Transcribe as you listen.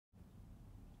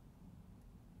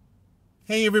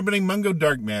Hey everybody, Mungo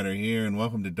Dark Matter here, and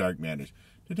welcome to Dark Matters.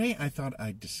 Today I thought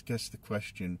I'd discuss the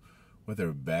question whether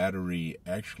a battery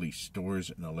actually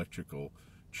stores an electrical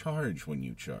charge when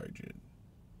you charge it.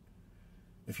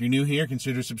 If you're new here,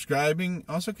 consider subscribing.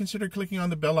 Also consider clicking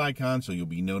on the bell icon so you'll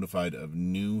be notified of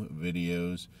new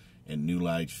videos and new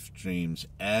live streams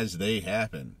as they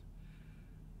happen.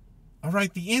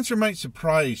 Alright, the answer might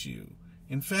surprise you.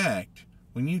 In fact,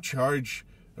 when you charge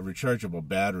a rechargeable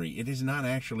battery, it is not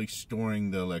actually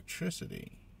storing the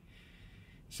electricity.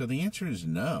 So the answer is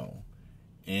no.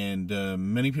 And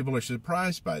many people are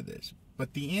surprised by this.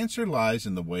 But the answer lies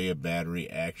in the way a battery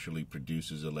actually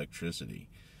produces electricity.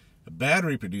 A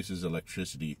battery produces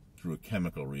electricity through a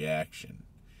chemical reaction.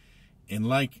 And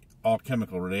like all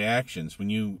chemical reactions, when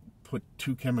you put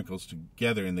two chemicals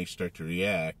together and they start to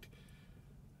react,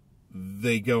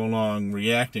 they go along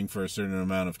reacting for a certain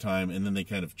amount of time, and then they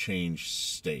kind of change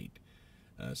state.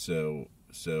 So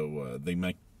they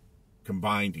might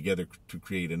combine together to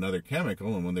create another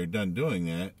chemical, and when they're done doing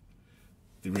that,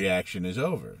 the reaction is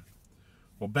over.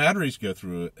 Well, batteries go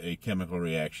through a chemical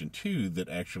reaction too that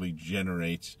actually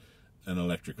generates an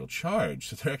electrical charge.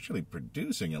 So they're actually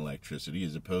producing electricity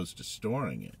as opposed to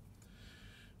storing it.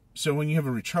 So when you have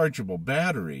a rechargeable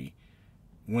battery,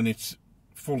 when it's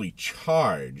fully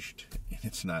charged, and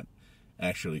it's not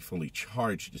actually fully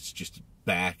charged, it's just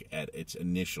back at its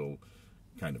initial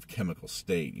kind of chemical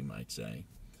state, you might say.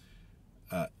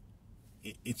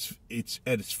 It's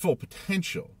at its full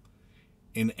potential,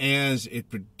 and as it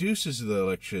produces the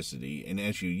electricity, and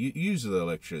as you use the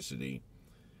electricity,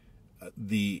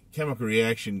 the chemical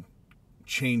reaction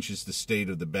changes the state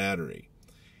of the battery.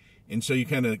 And so you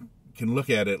kind of can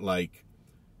look at it like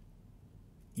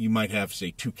you might have,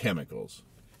 say, two chemicals,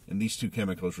 and these two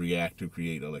chemicals react to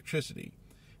create electricity.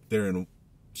 They're in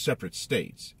separate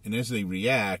states, and as they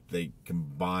react, they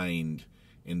combine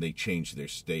and they change their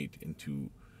state into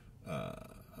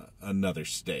another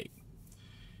state.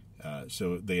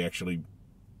 So they actually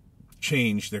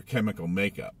change their chemical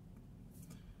makeup.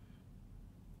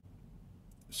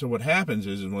 So what happens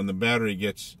is when the battery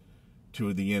gets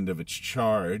to the end of its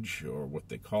charge, or what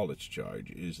they call its charge,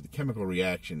 is the chemical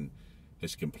reaction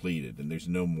is completed, and there's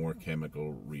no more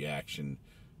chemical reaction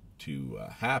to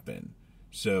happen.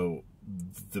 So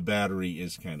the battery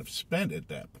is kind of spent at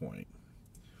that point.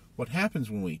 What happens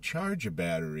when we charge a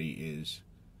battery is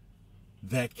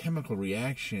that chemical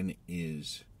reaction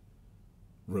is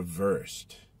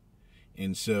reversed.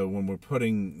 And so when we're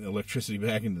putting electricity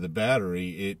back into the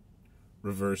battery, it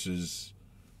reverses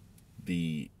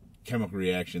the chemical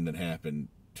reaction that happened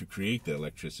to create the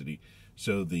electricity.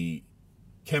 So the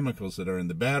chemicals that are in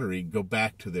the battery go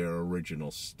back to their original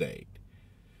state.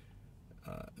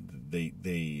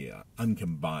 They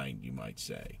uncombined, you might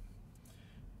say.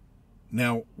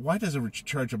 Now, why does a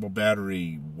rechargeable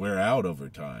battery wear out over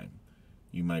time?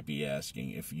 You might be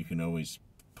asking, if you can always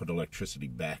put electricity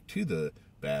back to the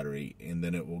battery, and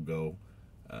then it will go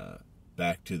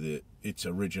back to its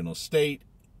original state,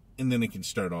 and then it can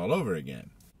start all over again.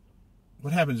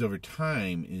 What happens over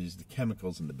time is the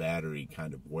chemicals in the battery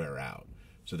kind of wear out,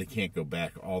 so they can't go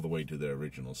back all the way to their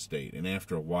original state. And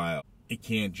after a while, it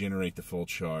can't generate the full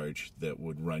charge that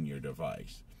would run your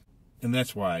device. And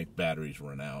that's why batteries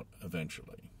run out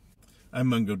eventually. I'm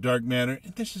Mungo Dark Matter,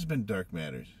 and this has been Dark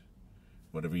Matters.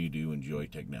 Whatever you do, enjoy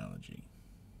technology.